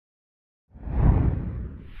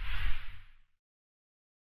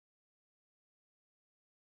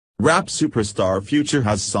Rap superstar Future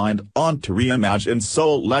has signed on to reimagine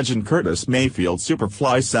soul legend Curtis Mayfield's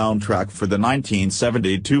Superfly soundtrack for the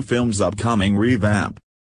 1972 film's upcoming revamp.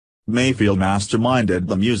 Mayfield masterminded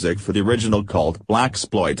the music for the original cult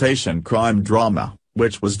blaxploitation crime drama,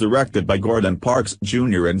 which was directed by Gordon Parks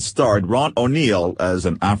Jr. and starred Ron O'Neal as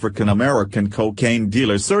an African-American cocaine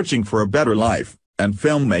dealer searching for a better life, and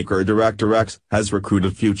filmmaker Director X has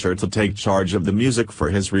recruited Future to take charge of the music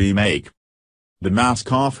for his remake. The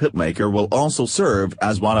mask-off hitmaker will also serve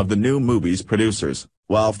as one of the new movie's producers,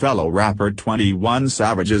 while fellow rapper 21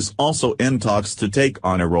 Savage is also in talks to take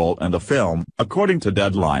on a role in the film, according to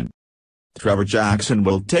Deadline. Trevor Jackson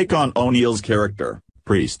will take on O'Neal's character,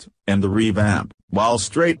 Priest, in the revamp, while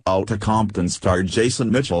Straight Outta Compton star Jason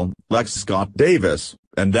Mitchell, Lex Scott Davis,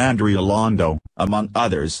 and Andrea Londo, among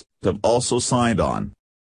others, have also signed on.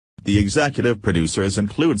 The executive producers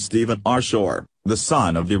include Stephen R. Shore, the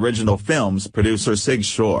son of the original film's producer Sig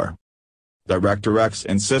Shore. Director X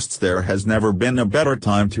insists there has never been a better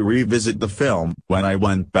time to revisit the film. When I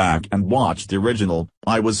went back and watched the original,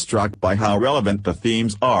 I was struck by how relevant the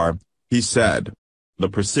themes are, he said. The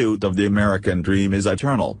pursuit of the American dream is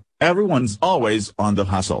eternal, everyone's always on the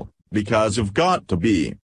hustle, because you've got to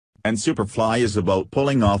be. And Superfly is about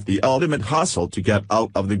pulling off the ultimate hustle to get out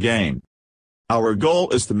of the game. Our goal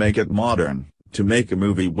is to make it modern, to make a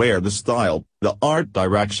movie where the style, the art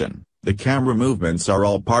direction, the camera movements are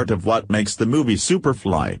all part of what makes the movie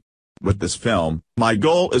Superfly. With this film, my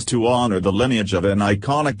goal is to honor the lineage of an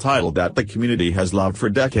iconic title that the community has loved for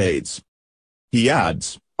decades. He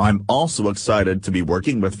adds, I'm also excited to be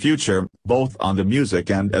working with Future, both on the music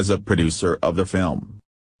and as a producer of the film.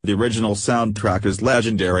 The original soundtrack is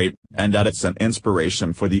legendary, and that it's an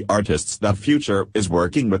inspiration for the artists that Future is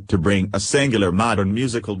working with to bring a singular modern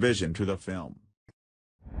musical vision to the film.